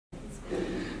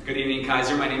Good evening,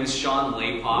 Kaiser. My name is Shawn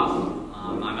Lapof.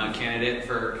 I'm a candidate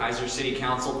for Kaiser City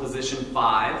Council position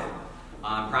 5.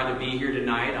 I'm proud to be here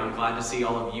tonight. I'm glad to see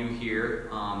all of you here.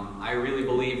 I really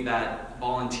believe that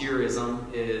volunteerism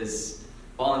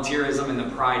and the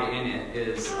pride in it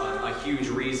is a huge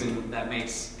reason that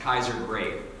makes Kaiser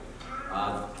great.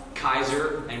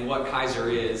 Kaiser and what Kaiser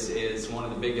is one of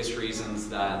the biggest reasons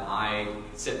that I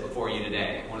sit before you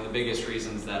today. One of the biggest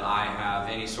reasons that I have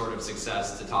any sort of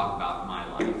success to talk about in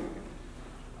my life.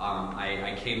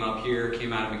 I came up here,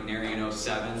 came out of McNary in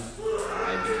 07.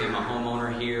 I became a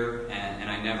homeowner here, and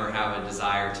I never have a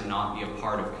desire to not be a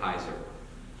part of Kaiser.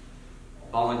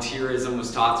 Volunteerism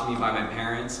was taught to me by my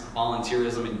parents.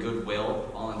 Volunteerism and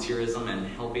goodwill, volunteerism and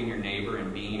helping your neighbor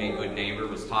and being a good neighbor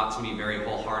was taught to me very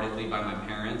wholeheartedly by my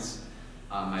parents.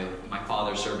 My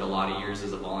father served a lot of years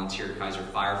as a volunteer Kaiser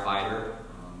firefighter,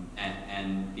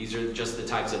 and these are just the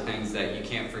types of things that you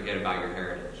can't forget about your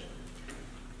heritage.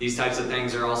 These types of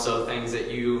things are also things that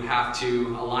you have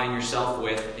to align yourself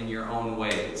with in your own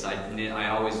ways. I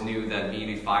always knew that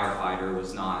being a firefighter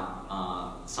was not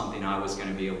something I was going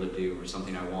to be able to do or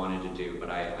something I wanted to do, but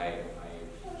I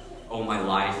owe my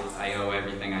life, I owe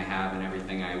everything I have and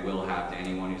everything I will have to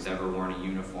anyone who's ever worn a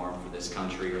uniform for this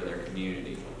country or their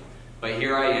community. But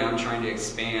here I am trying to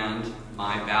expand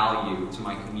my value to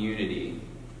my community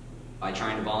by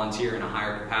trying to volunteer in a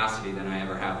higher capacity than I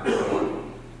ever have before.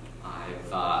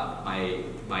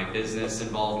 My business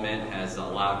involvement has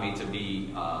allowed me to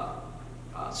be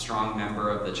a strong member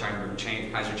of the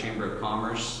Kaiser Chamber of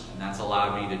Commerce, and that's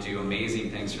allowed me to do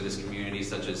amazing things for this community,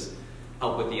 such as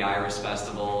help with the Iris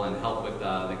Festival and help with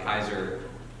the Kaiser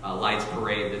Lights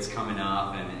Parade that's coming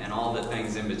up, and all the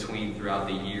things in between throughout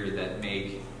the year that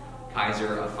make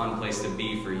Kaiser a fun place to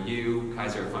be for you,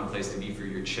 Kaiser a fun place to be for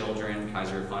your children,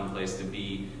 Kaiser a fun place to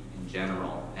be in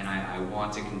general. And I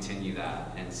want to continue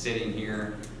that. And sitting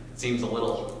here seems a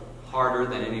little harder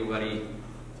than anybody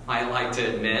might like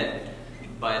to admit,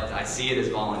 but I see it as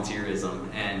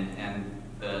volunteerism, and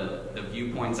the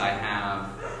viewpoints I have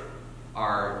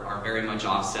are very much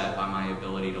offset by my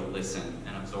ability to listen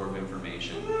and absorb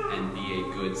information and be a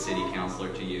good city councilor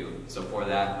to you. So for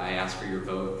that, I ask for your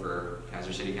vote for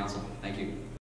Kaiser City Council. Thank you.